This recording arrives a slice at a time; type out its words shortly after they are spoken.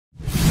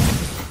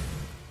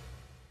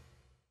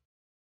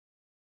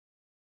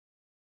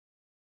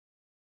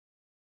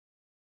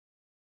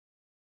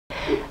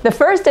The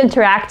first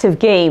interactive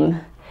game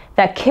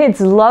that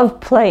kids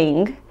love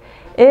playing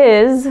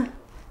is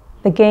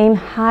the game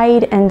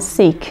hide and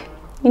seek.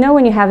 You know,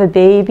 when you have a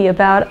baby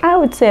I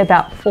would say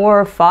about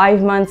 4 or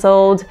 5 months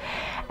old,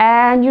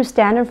 and you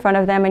stand in front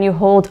of them and you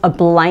hold a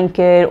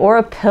blanket or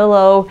a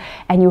pillow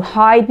and you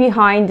hide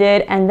behind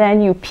it, and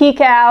then you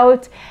peek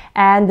out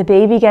and the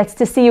baby gets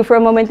to see you for a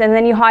moment, and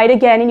then you hide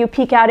again and you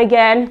peek out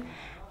again,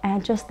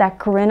 and just that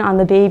grin on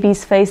the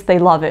baby's face, they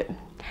love it.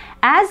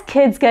 As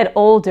kids get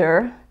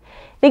older,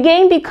 the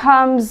game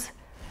becomes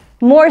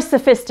more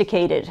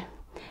sophisticated.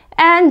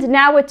 And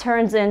now it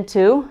turns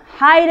into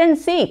hide and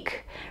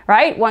seek,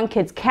 right? One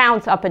kid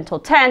counts up until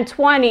 10,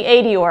 20,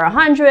 80, or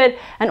 100,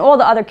 and all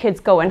the other kids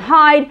go and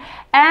hide.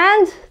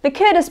 And the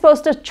kid is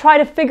supposed to try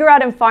to figure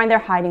out and find their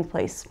hiding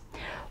place.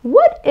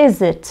 What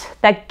is it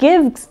that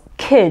gives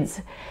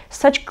kids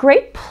such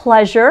great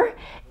pleasure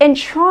in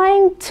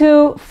trying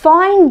to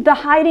find the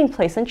hiding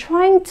place and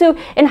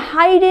in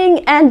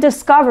hiding and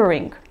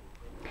discovering?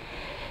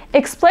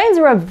 Explains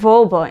Rav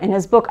Volba in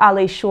his book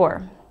Alei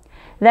Shor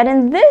that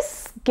in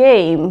this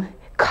game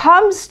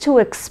comes to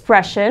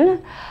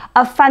expression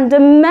a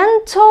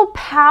fundamental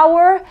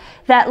power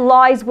that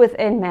lies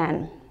within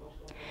man.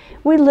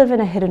 We live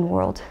in a hidden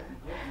world.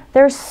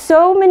 There's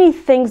so many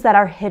things that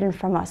are hidden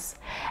from us.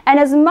 And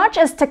as much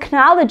as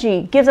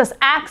technology gives us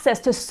access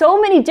to so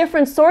many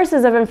different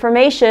sources of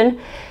information,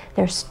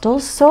 there's still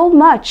so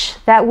much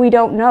that we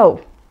don't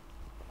know.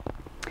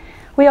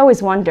 We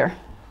always wonder,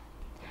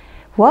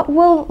 what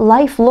will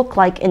life look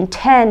like in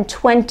 10,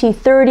 20,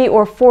 30,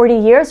 or 40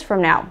 years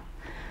from now?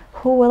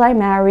 Who will I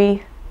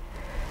marry?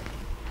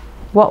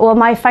 What will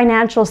my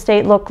financial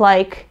state look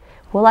like?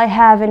 Will I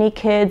have any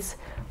kids?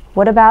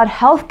 What about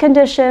health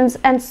conditions?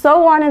 And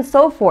so on and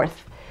so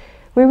forth.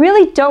 We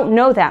really don't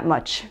know that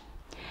much.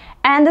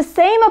 And the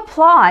same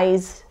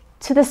applies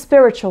to the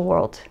spiritual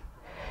world.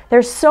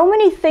 There's so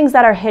many things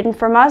that are hidden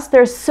from us.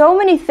 There's so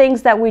many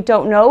things that we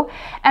don't know.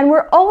 And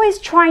we're always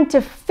trying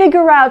to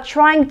figure out,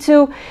 trying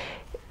to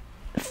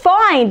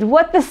find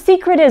what the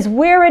secret is,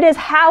 where it is,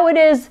 how it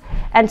is,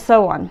 and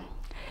so on.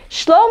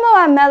 Shlomo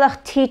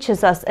HaMelech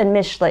teaches us in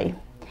Mishlei.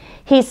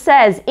 He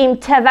says, Im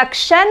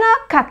tevakshena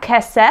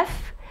kakesef,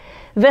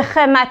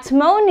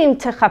 v'chematmonim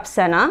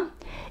techapsena.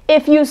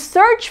 If you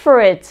search for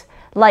it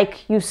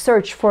like you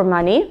search for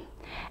money,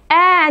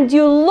 and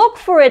you look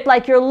for it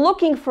like you're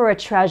looking for a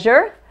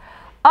treasure,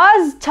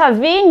 az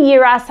tavin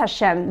yiras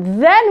Hashem.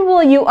 Then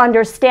will you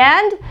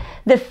understand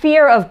the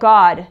fear of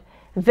God.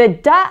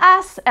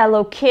 V'da'as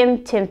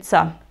Elokim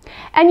timtza.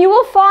 And you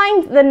will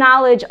find the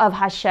knowledge of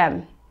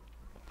Hashem.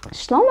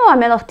 Shlomo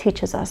HaMelech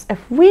teaches us,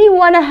 if we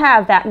want to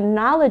have that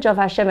knowledge of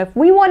Hashem, if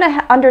we want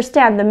to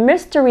understand the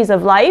mysteries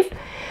of life,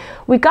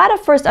 we got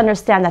to first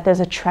understand that there's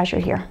a treasure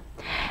here.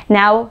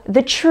 Now,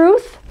 the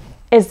truth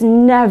is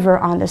never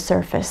on the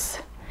surface.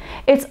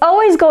 It's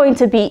always going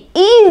to be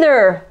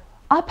either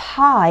up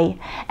high,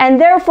 and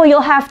therefore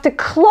you'll have to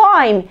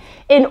climb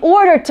in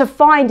order to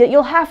find it.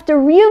 You'll have to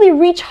really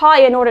reach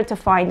high in order to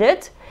find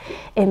it.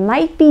 It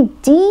might be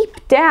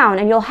deep down,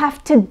 and you'll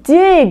have to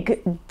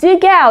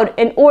dig out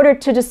in order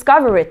to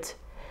discover it.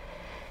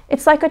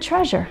 It's like a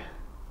treasure.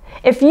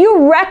 If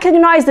you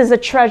recognize there's a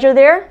treasure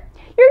there,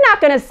 you're not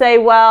going to say,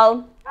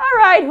 well, all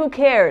right, who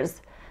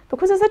cares?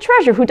 Because it's a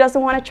treasure. Who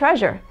doesn't want a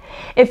treasure?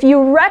 If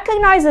you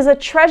recognize there's a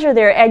treasure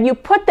there and you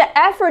put the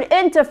effort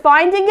into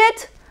finding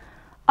it,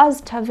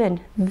 az tavin,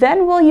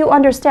 then will you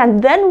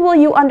understand, then will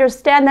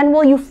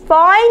you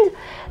find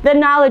the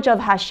knowledge of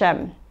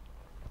Hashem.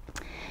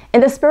 In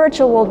the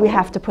spiritual world, we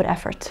have to put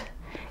effort.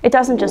 It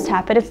doesn't just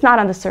happen. It's not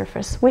on the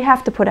surface. We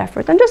have to put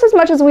effort. And just as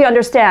much as we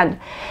understand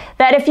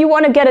that if you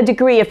want to get a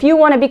degree, if you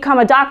want to become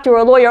a doctor or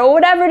a lawyer or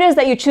whatever it is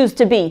that you choose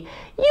to be,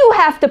 you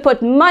have to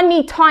put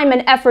money, time,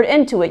 and effort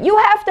into it. You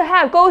have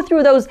to go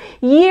through those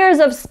years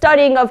of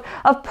studying, of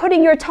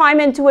putting your time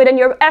into it and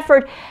your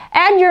effort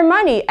and your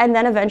money. And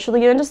then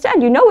eventually you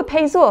understand. You know it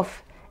pays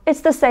off.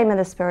 It's the same in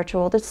the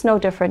spiritual world. It's no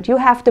different. You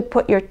have to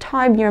put your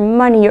time, your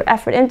money, your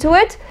effort into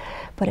it.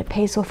 But it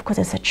pays off because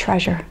it's a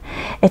treasure.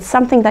 It's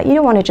something that you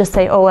don't want to just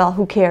say, oh, well,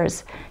 who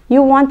cares?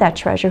 You want that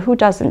treasure. Who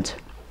doesn't?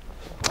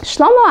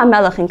 Shlomo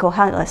HaMelech in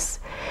Koheles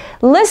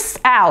lists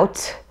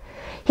out,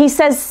 he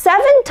says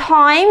 7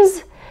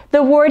 times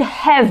the word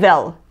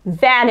hevel,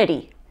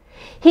 vanity.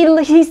 He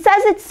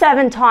says it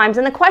 7 times,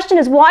 and the question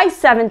is, why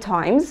 7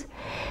 times?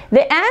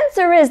 The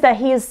answer is that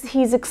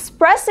he's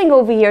expressing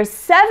over here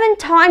 7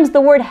 times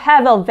the word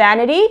hevel,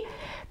 vanity,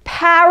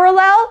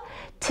 parallel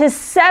to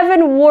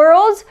 7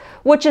 worlds,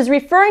 which is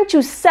referring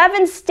to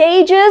 7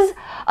 stages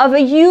of a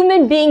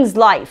human being's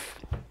life.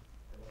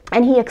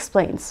 And he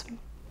explains.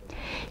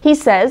 He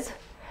says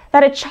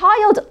that a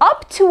child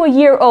up to a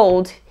year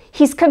old,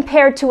 he's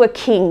compared to a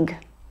king.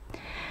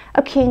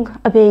 A king,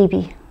 a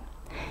baby.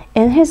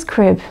 In his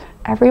crib,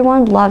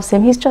 everyone loves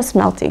him. He's just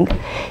melting.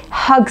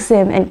 Hugs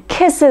him and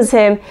kisses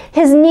him.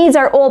 His needs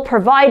are all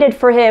provided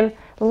for him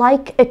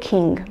like a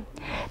king.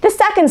 The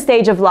second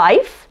stage of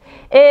life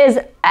is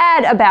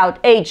at about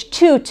age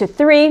 2 to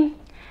 3.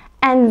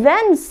 And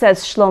then,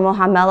 says Shlomo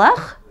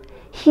HaMelech,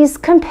 he's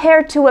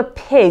compared to a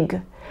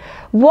pig,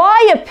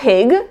 Why a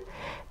pig?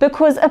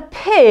 Because a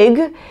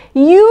pig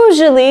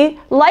usually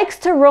likes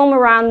to roam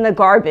around the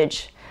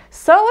garbage.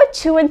 So a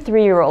 2- and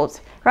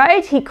 3-year-old,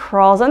 right? He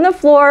crawls on the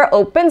floor,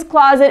 opens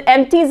closet,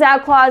 empties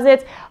out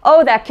closets.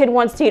 Oh, that kid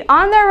wants to eat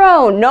on their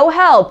own, no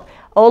help,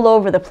 all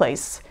over the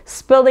place,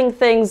 spilling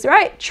things,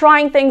 right?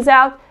 Trying things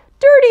out,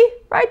 dirty,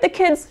 right? The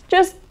kids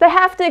they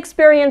have to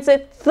experience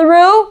it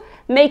through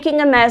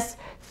making a mess,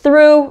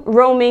 through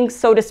roaming,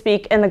 so to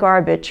speak, in the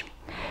garbage.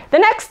 The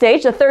next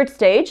stage, the 3rd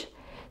stage,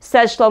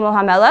 says Shlomo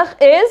HaMelech,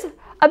 is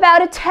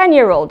about a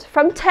 10-year-old,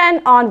 from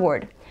 10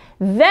 onward.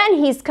 Then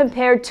he's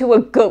compared to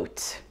a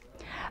goat.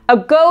 A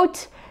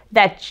goat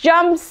that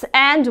jumps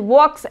and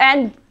walks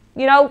and,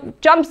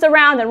 jumps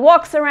around and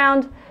walks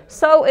around.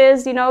 So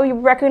is, you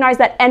recognize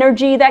that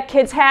energy that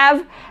kids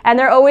have, and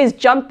they're always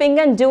jumping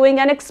and doing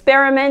and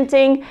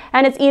experimenting,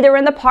 and it's either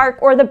in the park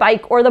or the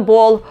bike or the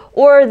ball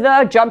or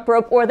the jump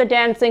rope or the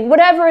dancing,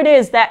 whatever it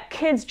is, that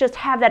kids just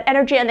have that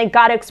energy and they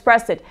gotta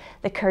express it.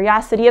 The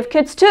curiosity of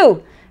kids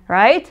too,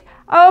 right?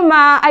 Oh,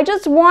 Ma, I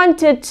just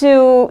wanted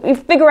to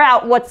figure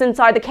out what's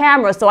inside the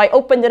camera, so I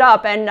opened it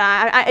up and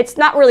it's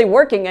not really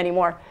working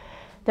anymore.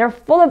 They're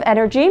full of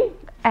energy,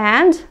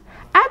 and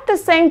at the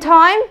same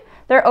time,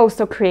 they're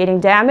also creating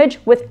damage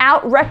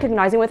without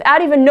recognizing,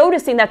 without even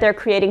noticing that they're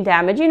creating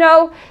damage.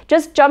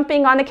 Just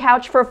jumping on the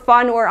couch for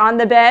fun or on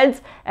the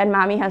beds, and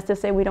Mommy has to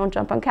say we don't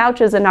jump on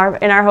couches in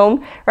our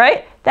home,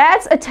 right?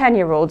 That's a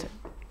 10-year-old.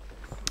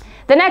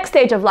 The next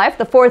stage of life,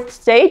 the 4th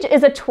stage,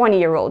 is a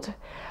 20-year-old.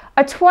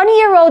 A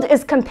 20-year-old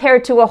is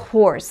compared to a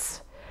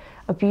horse,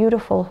 a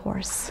beautiful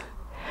horse.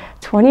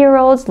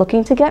 20-year-olds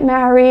looking to get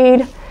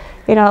married,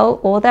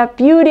 all that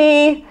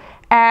beauty,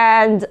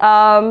 and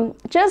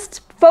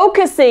just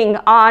focusing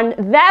on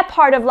that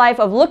part of life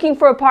of looking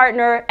for a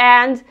partner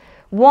and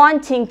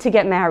wanting to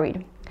get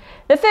married.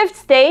 The 5th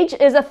stage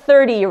is a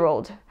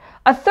 30-year-old.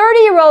 A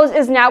 30-year-old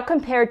is now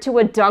compared to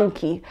a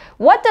donkey.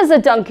 What does a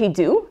donkey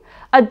do?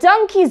 A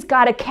donkey's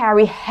got to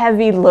carry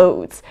heavy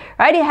loads,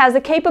 right? It has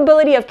the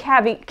capability of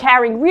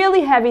carrying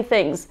really heavy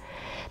things.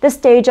 The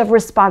stage of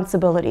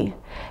responsibility.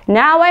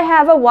 Now I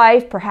have a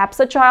wife, perhaps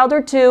a child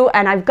or two,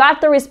 and I've got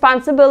the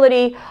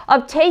responsibility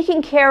of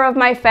taking care of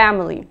my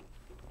family.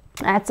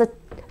 That's a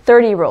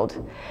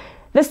 30-year-old.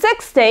 The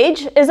 6th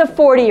stage is a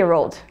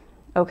 40-year-old,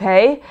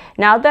 okay?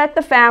 Now that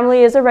the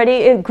family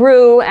it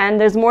grew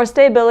and there's more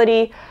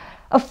stability,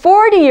 a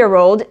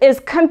 40-year-old is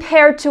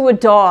compared to a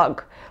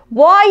dog.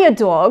 Why a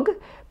dog?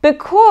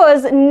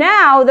 Because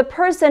now the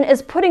person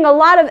is putting a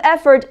lot of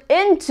effort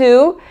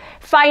into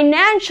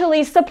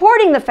financially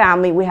supporting the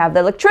family. We have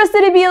the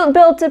electricity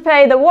bill to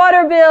pay, the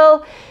water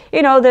bill,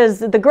 there's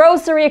the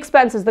grocery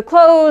expenses, the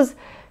clothes,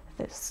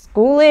 the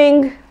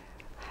schooling,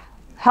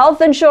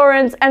 health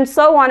insurance, and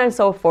so on and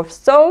so forth.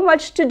 So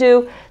much to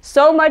do,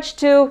 so much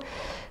to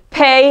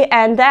pay,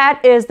 and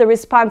that is the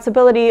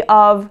responsibility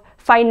of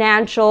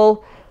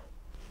financial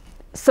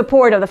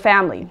support of the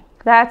family.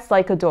 That's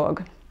like a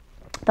dog.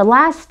 The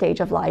last stage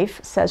of life,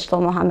 says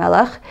Shlomo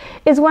HaMelech,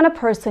 is when a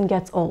person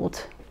gets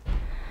old.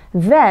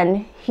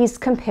 Then he's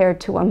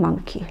compared to a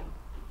monkey.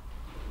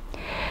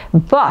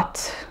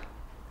 But,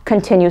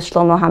 continues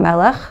Shlomo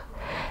HaMelech,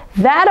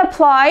 that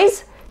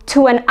applies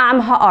to an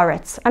Am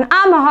Haaretz. An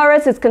Am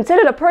Haaretz is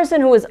considered a person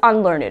who is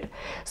unlearned.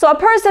 So a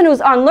person who's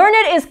unlearned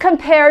is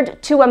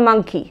compared to a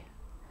monkey.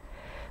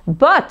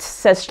 But,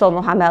 says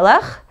Shlomo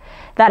HaMelech,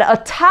 that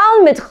a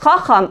Talmid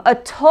Chacham, a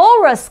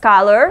Torah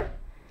scholar,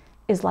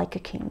 is like a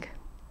king.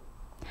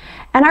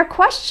 And our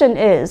question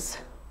is,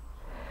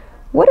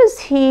 what does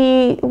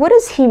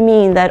he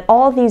mean that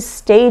all these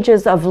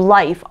stages of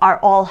life are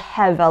all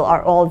hevel,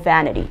 are all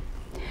vanity?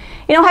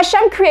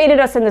 Hashem created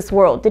us in this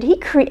world. Did he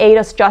create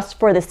us just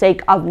for the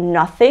sake of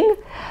nothing,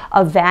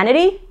 of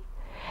vanity?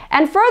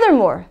 And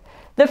furthermore,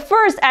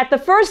 at the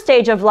first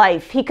stage of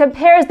life, he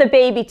compares the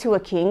baby to a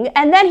king,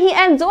 and then he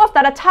ends off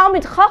that a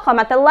Talmid Chacham,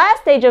 at the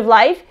last stage of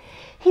life,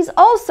 he's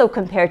also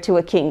compared to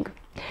a king.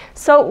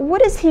 So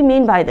what does he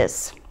mean by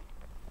this?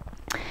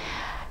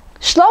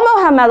 Shlomo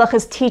HaMelech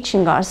is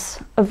teaching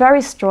us a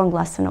very strong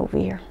lesson over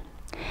here.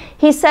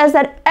 He says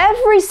that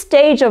every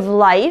stage of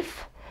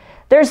life,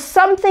 there's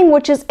something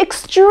which is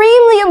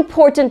extremely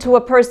important to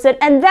a person,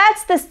 and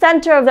that's the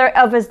center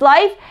of his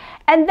life,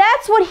 and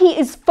that's what he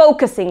is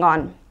focusing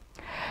on.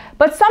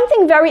 But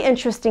something very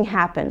interesting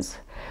happens.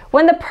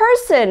 When the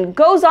person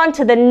goes on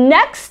to the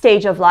next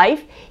stage of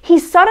life, he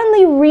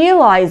suddenly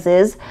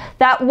realizes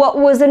that what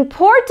was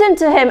important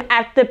to him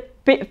at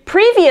the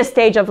previous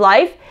stage of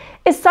life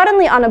is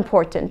suddenly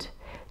unimportant.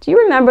 Do you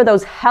remember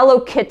those Hello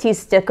Kitty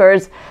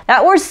stickers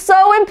that were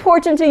so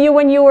important to you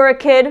when you were a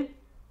kid?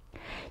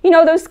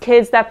 Those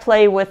kids that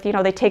play with,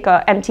 they take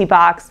an empty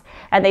box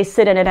and they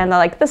sit in it and they're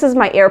like, this is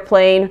my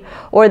airplane,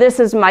 or this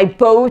is my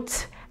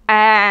boat.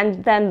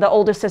 And then the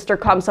older sister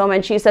comes home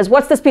and she says,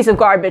 what's this piece of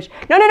garbage?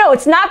 No,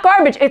 it's not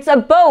garbage. It's a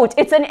boat.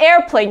 It's an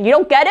airplane. You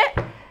don't get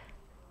it?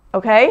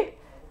 Okay?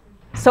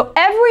 So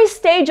every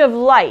stage of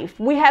life,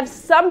 we have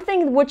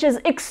something which is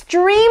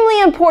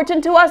extremely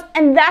important to us,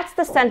 and that's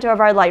the center of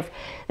our life.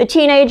 The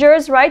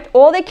teenagers, right?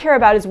 All they care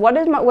about is what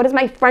is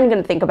my friend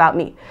going to think about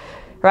me?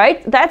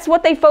 right? That's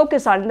what they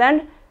focus on.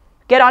 Then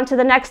get on to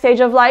the next stage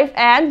of life,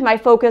 and my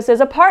focus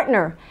is a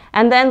partner.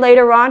 And then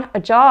later on, a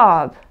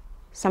job,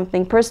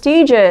 something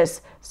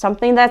prestigious,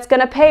 something that's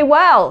going to pay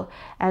well.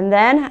 And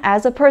then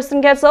as a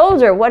person gets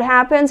older, what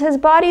happens? His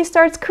body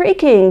starts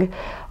creaking.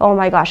 Oh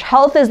my gosh,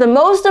 health is the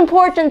most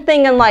important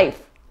thing in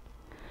life.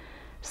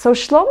 So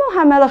Shlomo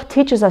HaMelech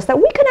teaches us that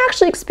we can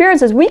actually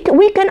experience this. We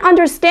can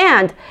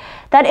understand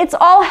that it's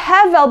all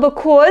hevel,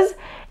 because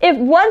if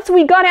once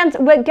we get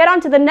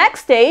onto the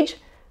next stage,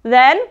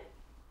 then,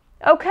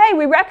 okay,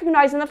 we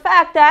recognize in the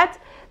fact that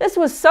this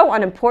was so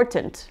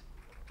unimportant.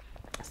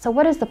 So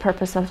what is the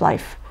purpose of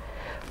life?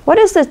 What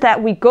is it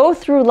that we go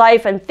through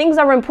life and things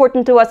are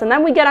important to us, and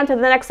then we get onto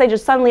the next stage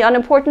is suddenly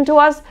unimportant to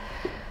us?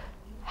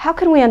 How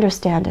can we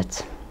understand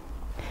it?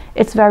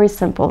 It's very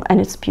simple and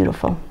it's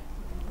beautiful.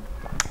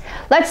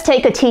 Let's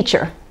take a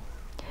teacher,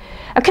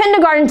 a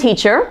kindergarten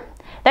teacher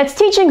that's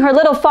teaching her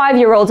little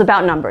 5-year-olds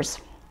about numbers.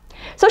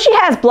 So she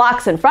has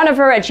blocks in front of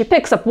her, and she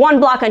picks up 1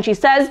 block and she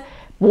says,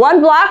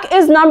 1 block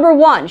is number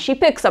 1. She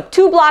picks up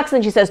 2 blocks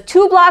and she says,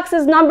 2 blocks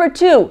is number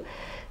 2.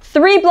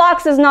 3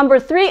 blocks is number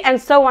 3,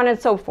 and so on and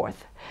so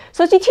forth.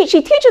 So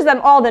she teaches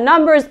them all the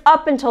numbers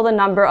up until the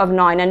number of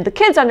 9. And the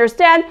kids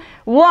understand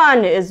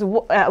 1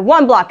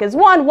 block is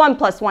 1, 1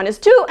 plus 1 is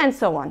 2, and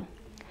so on.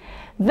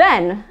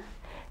 Then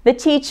the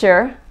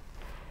teacher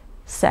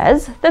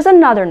says, there's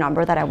another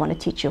number that I want to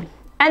teach you.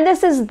 And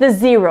this is the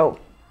 0.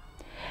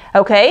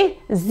 Okay?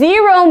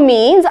 0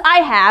 means I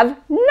have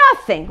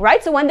nothing,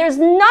 right? So when there's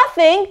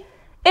nothing,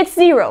 it's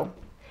 0.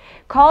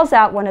 Calls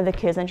out one of the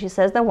kids and she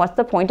says, then what's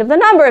the point of the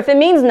number? If it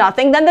means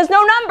nothing, then there's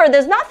no number,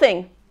 there's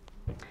nothing.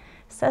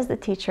 Says the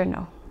teacher,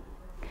 no.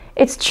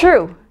 It's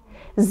true.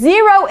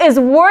 0 is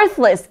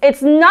worthless.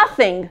 It's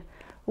nothing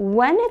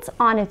when it's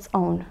on its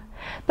own.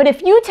 But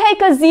if you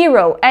take a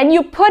 0 and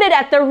you put it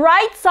at the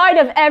right side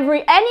of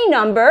any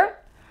number,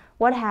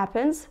 what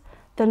happens?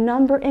 The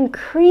number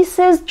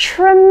increases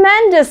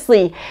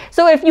tremendously.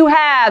 So if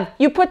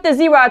you put the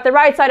 0 at the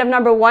right side of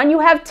number 1, you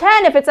have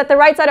 10. If it's at the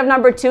right side of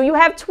number 2, you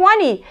have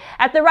 20.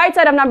 At the right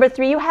side of number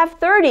 3, you have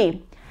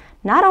 30.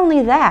 Not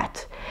only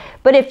that,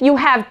 but if you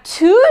have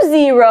 2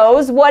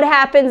 zeros, what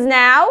happens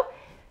now?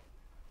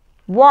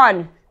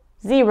 1,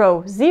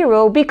 0,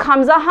 0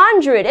 becomes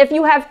 100. If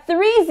you have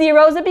 3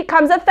 zeros, it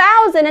becomes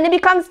 1,000, and it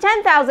becomes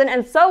 10,000,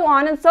 and so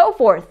on and so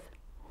forth.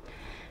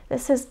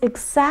 This is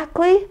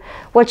exactly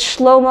what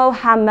Shlomo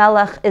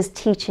HaMelech is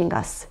teaching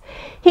us.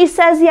 He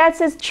says,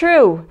 yes, it's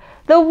true.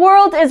 The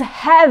world is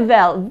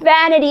hevel,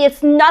 vanity,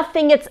 it's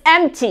nothing, it's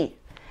empty.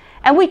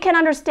 And we can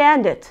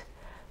understand it.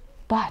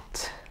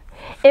 But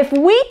if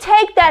we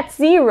take that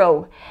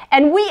 0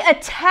 and we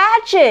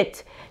attach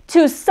it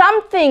to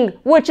something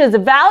which is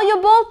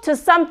valuable, to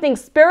something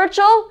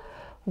spiritual,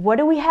 what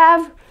do we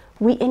have?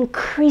 We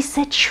increase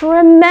it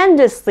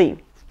tremendously.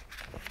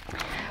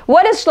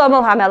 What does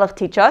Shlomo HaMelech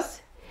teach us?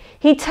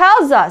 He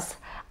tells us,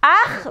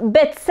 Ach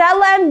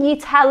betzelem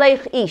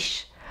yithalech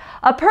ish.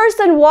 A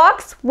person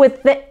walks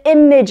with the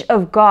image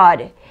of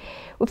God.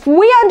 If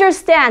we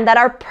understand that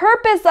our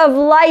purpose of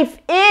life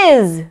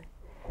is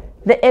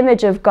the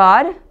image of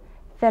God,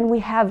 then we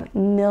have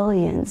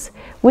millions.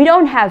 We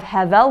don't have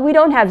hevel, we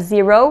don't have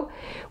 0.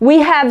 We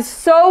have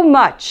so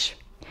much.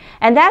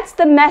 And that's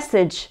the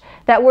message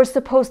that we're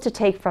supposed to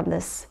take from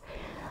this.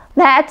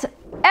 That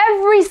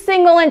every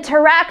single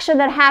interaction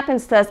that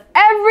happens to us,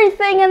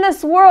 everything in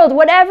this world,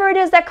 whatever it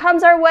is that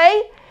comes our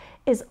way,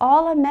 is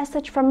all a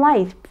message from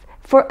life,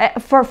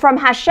 from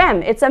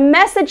Hashem. It's a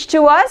message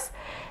to us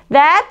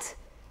that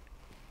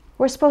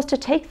we're supposed to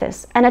take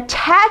this and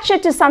attach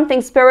it to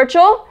something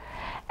spiritual,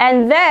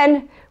 and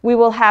then we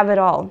will have it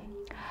all.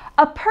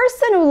 A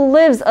person who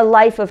lives a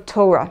life of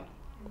Torah,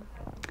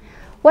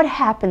 what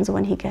happens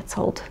when he gets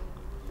old?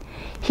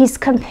 He's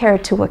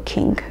compared to a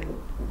king.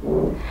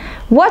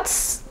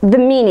 What's the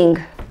meaning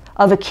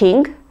of a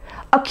king?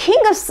 A king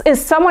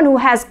is someone who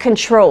has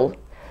control,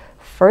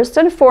 first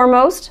and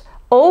foremost,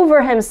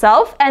 over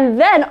himself and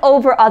then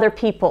over other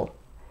people.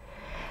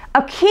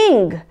 A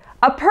king,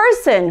 a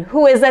person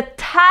who is a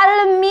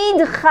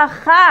Talmid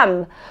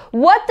Chacham.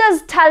 What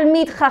does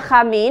Talmid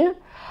Chacham mean?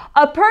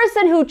 A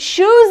person who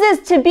chooses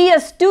to be a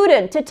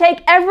student, to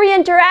take every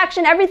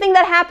interaction, everything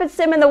that happens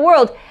to him in the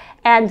world,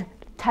 and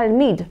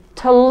Talmid,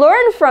 to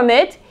learn from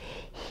it.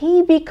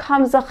 He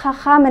becomes a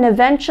Chacham, and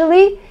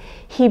eventually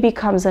he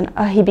becomes a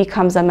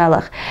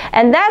Melech.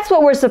 And that's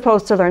what we're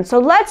supposed to learn. So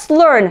let's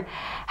learn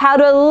how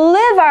to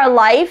live our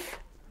life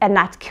and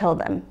not kill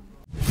them.